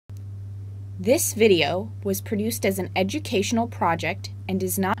This video was produced as an educational project and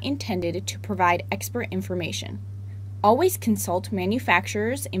is not intended to provide expert information. Always consult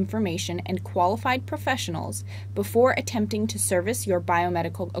manufacturer's information and qualified professionals before attempting to service your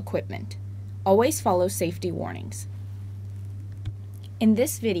biomedical equipment. Always follow safety warnings. In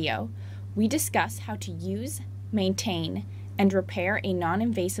this video, we discuss how to use, maintain, and repair a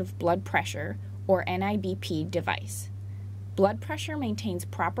non-invasive blood pressure or NIBP device. Blood pressure maintains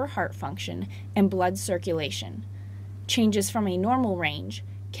proper heart function and blood circulation. Changes from a normal range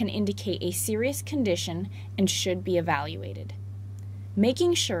can indicate a serious condition and should be evaluated.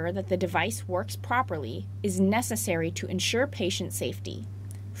 Making sure that the device works properly is necessary to ensure patient safety.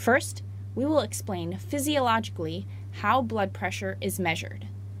 First, we will explain physiologically how blood pressure is measured.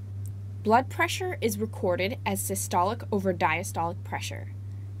 Blood pressure is recorded as systolic over diastolic pressure.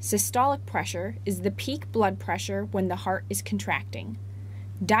 Systolic pressure is the peak blood pressure when the heart is contracting.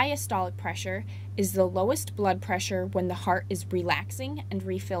 Diastolic pressure is the lowest blood pressure when the heart is relaxing and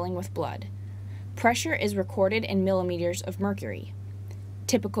refilling with blood. Pressure is recorded in millimeters of mercury.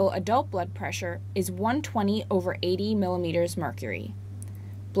 Typical adult blood pressure is 120 over 80 millimeters mercury.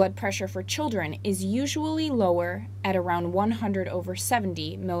 Blood pressure for children is usually lower at around 100 over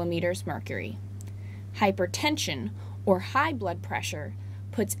 70 millimeters mercury. Hypertension, or high blood pressure,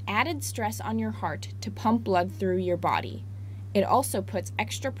 puts added stress on your heart to pump blood through your body. It also puts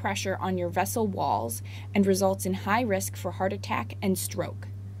extra pressure on your vessel walls and results in high risk for heart attack and stroke.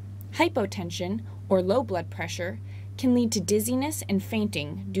 Hypotension, or low blood pressure, can lead to dizziness and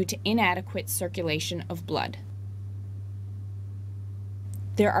fainting due to inadequate circulation of blood.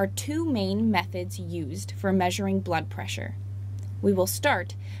 There are two main methods used for measuring blood pressure. We will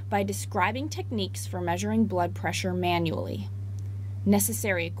start by describing techniques for measuring blood pressure manually.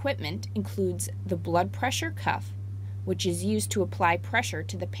 Necessary equipment includes the blood pressure cuff, which is used to apply pressure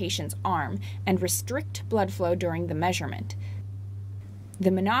to the patient's arm and restrict blood flow during the measurement. The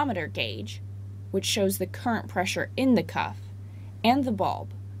manometer gauge, which shows the current pressure in the cuff, and the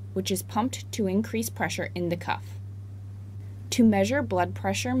bulb, which is pumped to increase pressure in the cuff. To measure blood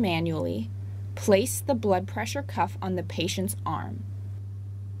pressure manually, place the blood pressure cuff on the patient's arm.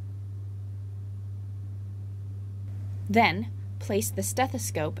 Then, place the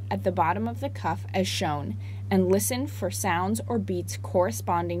stethoscope at the bottom of the cuff as shown and listen for sounds or beats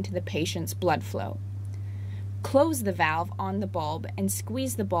corresponding to the patient's blood flow. Close the valve on the bulb and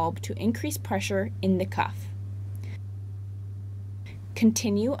squeeze the bulb to increase pressure in the cuff.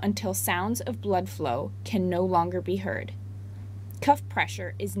 Continue until sounds of blood flow can no longer be heard. Cuff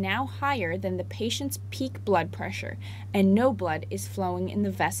pressure is now higher than the patient's peak blood pressure and no blood is flowing in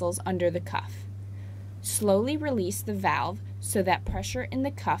the vessels under the cuff. Slowly release the valve so that pressure in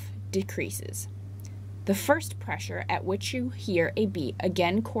the cuff decreases. The first pressure at which you hear a beat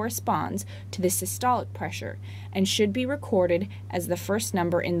again corresponds to the systolic pressure and should be recorded as the first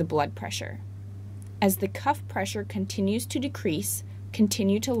number in the blood pressure. As the cuff pressure continues to decrease,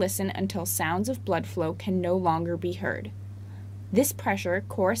 continue to listen until sounds of blood flow can no longer be heard. This pressure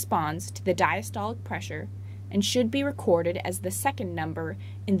corresponds to the diastolic pressure and should be recorded as the second number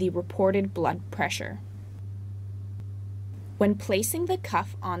in the reported blood pressure. When placing the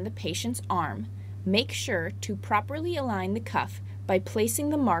cuff on the patient's arm, make sure to properly align the cuff by placing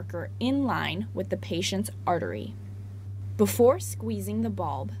the marker in line with the patient's artery. Before squeezing the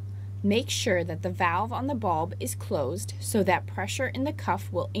bulb, make sure that the valve on the bulb is closed so that pressure in the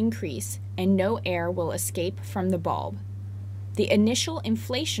cuff will increase and no air will escape from the bulb. The initial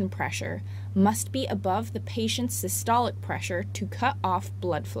inflation pressure must be above the patient's systolic pressure to cut off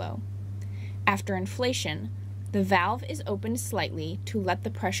blood flow. After inflation, the valve is opened slightly to let the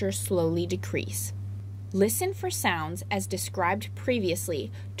pressure slowly decrease. Listen for sounds as described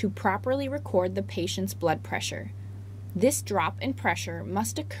previously to properly record the patient's blood pressure. This drop in pressure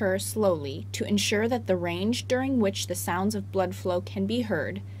must occur slowly to ensure that the range during which the sounds of blood flow can be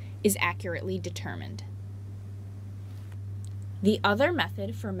heard is accurately determined. The other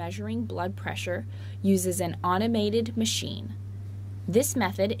method for measuring blood pressure uses an automated machine. This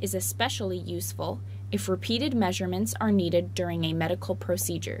method is especially useful if repeated measurements are needed during a medical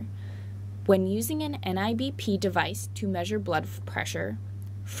procedure. When using an NIBP device to measure blood pressure,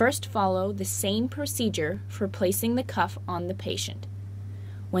 first follow the same procedure for placing the cuff on the patient.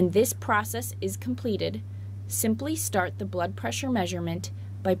 When this process is completed, simply start the blood pressure measurement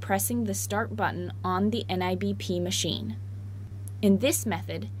by pressing the start button on the NIBP machine. In this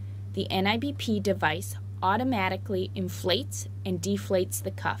method, the NIBP device automatically inflates and deflates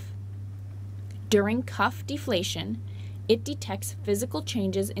the cuff. During cuff deflation, it detects physical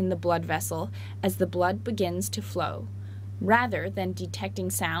changes in the blood vessel as the blood begins to flow. rather than detecting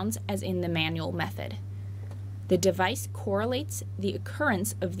sounds as in the manual method. The device correlates the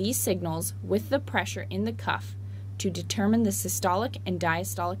occurrence of these signals with the pressure in the cuff to determine the systolic and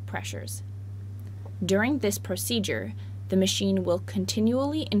diastolic pressures. During this procedure, the machine will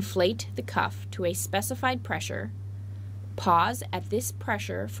continually inflate the cuff to a specified pressure, pause at this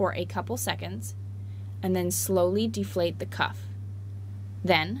pressure for a couple seconds, and then slowly deflate the cuff.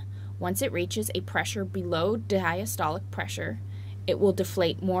 Then, once it reaches a pressure below diastolic pressure, it will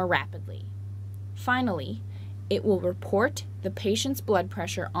deflate more rapidly. Finally, it will report the patient's blood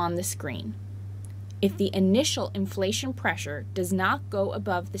pressure on the screen. If the initial inflation pressure does not go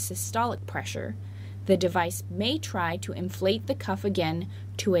above the systolic pressure, the device may try to inflate the cuff again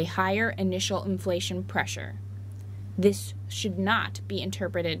to a higher initial inflation pressure. This should not be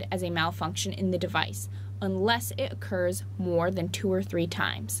interpreted as a malfunction in the device unless it occurs more than 2 or 3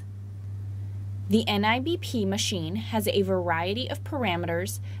 times. The NIBP machine has a variety of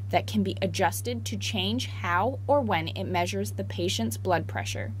parameters that can be adjusted to change how or when it measures the patient's blood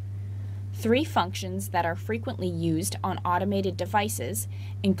pressure. 3 functions that are frequently used on automated devices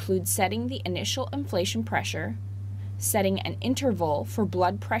include setting the initial inflation pressure, setting an interval for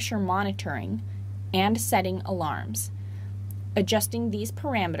blood pressure monitoring, and setting alarms. Adjusting these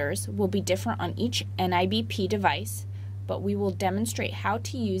parameters will be different on each NIBP device, but we will demonstrate how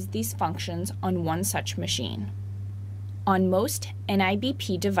to use these functions on one such machine. On most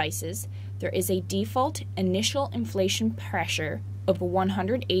NIBP devices, there is a default initial inflation pressure of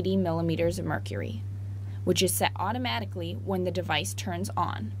 180 millimeters of mercury, which is set automatically when the device turns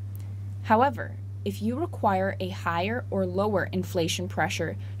on. However, if you require a higher or lower inflation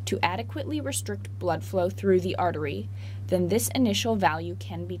pressure to adequately restrict blood flow through the artery, then this initial value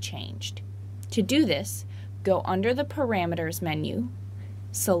can be changed. To do this, go under the Parameters menu,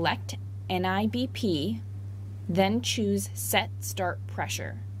 select NIBP, then choose Set Start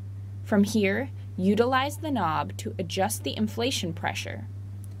Pressure. From here, utilize the knob to adjust the inflation pressure.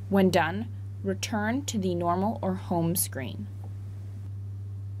 When done, return to the normal or home screen.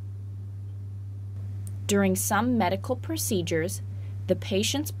 During some medical procedures, the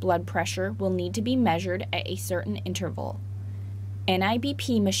patient's blood pressure will need to be measured at a certain interval.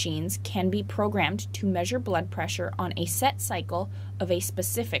 NIBP machines can be programmed to measure blood pressure on a set cycle of a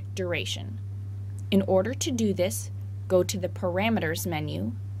specific duration. In order to do this, go to the Parameters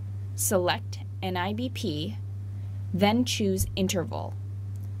menu, select NIBP, then choose Interval.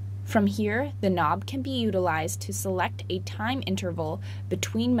 From here, the knob can be utilized to select a time interval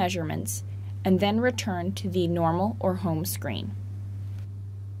between measurements and then return to the normal or home screen.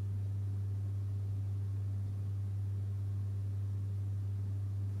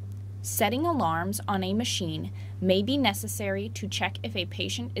 Setting alarms on a machine may be necessary to check if a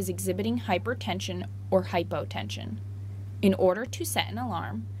patient is exhibiting hypertension or hypotension. In order to set an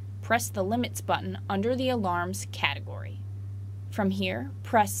alarm, press the Limits button under the Alarms category. From here,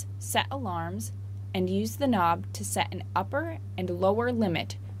 press Set Alarms and use the knob to set an upper and lower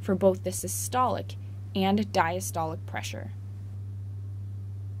limit for both the systolic and diastolic pressure.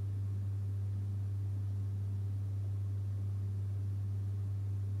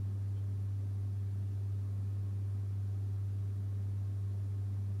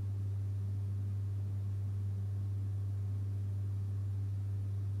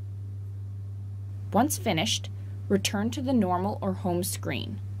 Once finished, return to the normal or home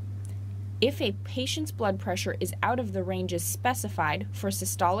screen. If a patient's blood pressure is out of the ranges specified for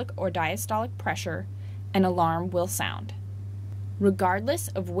systolic or diastolic pressure, an alarm will sound. Regardless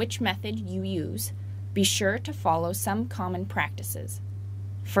of which method you use, be sure to follow some common practices.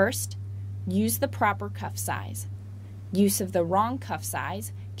 First, use the proper cuff size. Use of the wrong cuff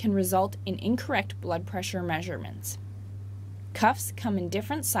size can result in incorrect blood pressure measurements. Cuffs come in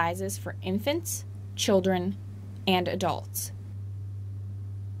different sizes for infants, children, and adults.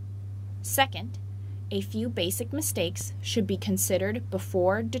 Second, a few basic mistakes should be considered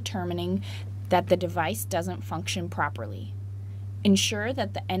before determining that the device doesn't function properly. Ensure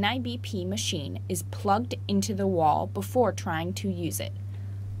that the NIBP machine is plugged into the wall before trying to use it.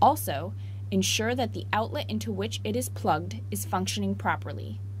 Also, ensure that the outlet into which it is plugged is functioning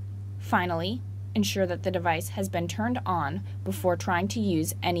properly. Finally, ensure that the device has been turned on before trying to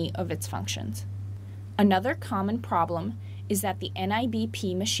use any of its functions. Another common problem is that the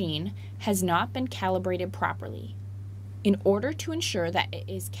NIBP machine has not been calibrated properly. In order to ensure that it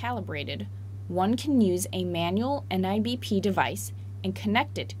is calibrated, one can use a manual NIBP device and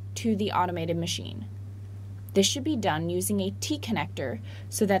connect it to the automated machine. This should be done using a T-connector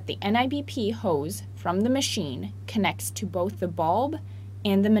so that the NIBP hose from the machine connects to both the bulb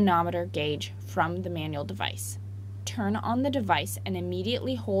and the manometer gauge from the manual device. turn on the device and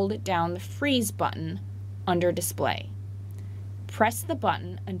immediately hold down the freeze button under display. Press the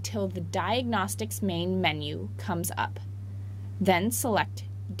button until the Diagnostics main menu comes up. Then select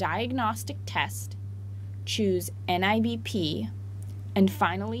Diagnostic Test, choose NIBP, and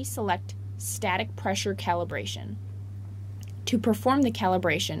finally select Static Pressure Calibration. To perform the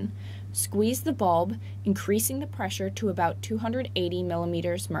calibration, squeeze the bulb, increasing the pressure to about 280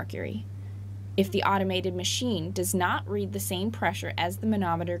 millimeters mercury. If the automated machine does not read the same pressure as the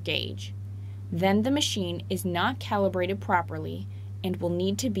manometer gauge, then the machine is not calibrated properly and will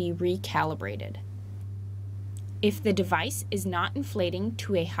need to be recalibrated. If the device is not inflating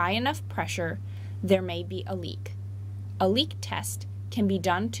to a high enough pressure, there may be a leak. A leak test can be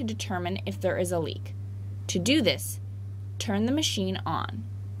done to determine if there is a leak. To do this, turn the machine on.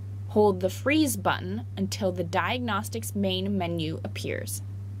 Hold the freeze button until the Diagnostics main menu appears.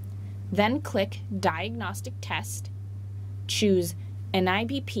 Then click Diagnostic Test, choose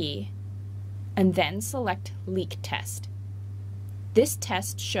NIBP, and then select Leak Test. This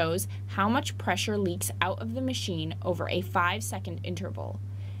test shows how much pressure leaks out of the machine over a 5-second interval.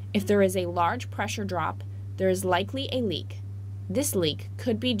 If there is a large pressure drop, there is likely a leak. This leak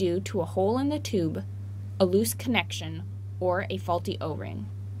could be due to a hole in the tube, a loose connection, or a faulty O-ring.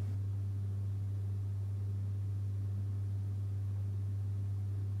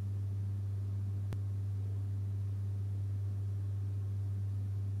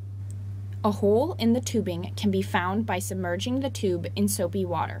 A hole in the tubing can be found by submerging the tube in soapy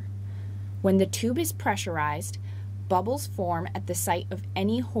water. When the tube is pressurized, bubbles form at the site of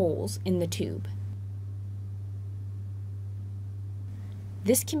any holes in the tube.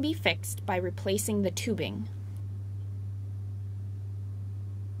 This can be fixed by replacing the tubing.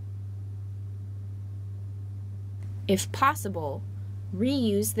 If possible,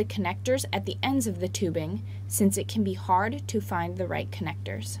 reuse the connectors at the ends of the tubing, since it can be hard to find the right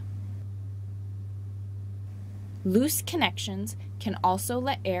connectors. Loose connections can also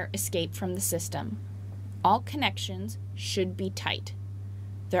let air escape from the system. All connections should be tight.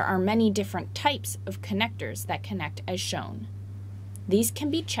 There are many different types of connectors that connect as shown. These can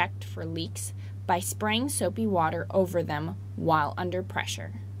be checked for leaks by spraying soapy water over them while under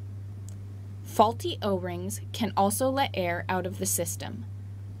pressure. Faulty O-rings can also let air out of the system.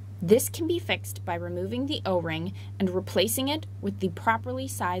 This can be fixed by removing the O-ring and replacing it with the properly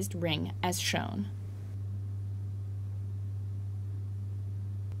sized ring as shown.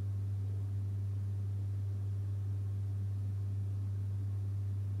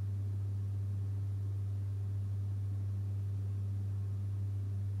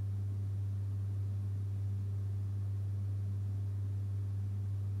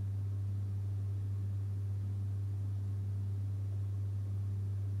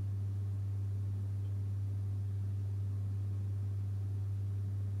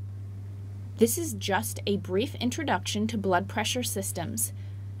 This is just a brief introduction to blood pressure systems.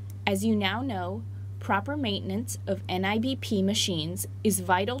 As you now know, proper maintenance of NIBP machines is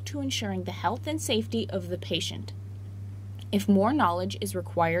vital to ensuring the health and safety of the patient. If more knowledge is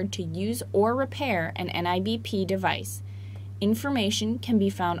required to use or repair an NIBP device, information can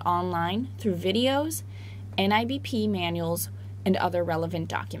be found online through videos, NIBP manuals, and other relevant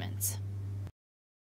documents.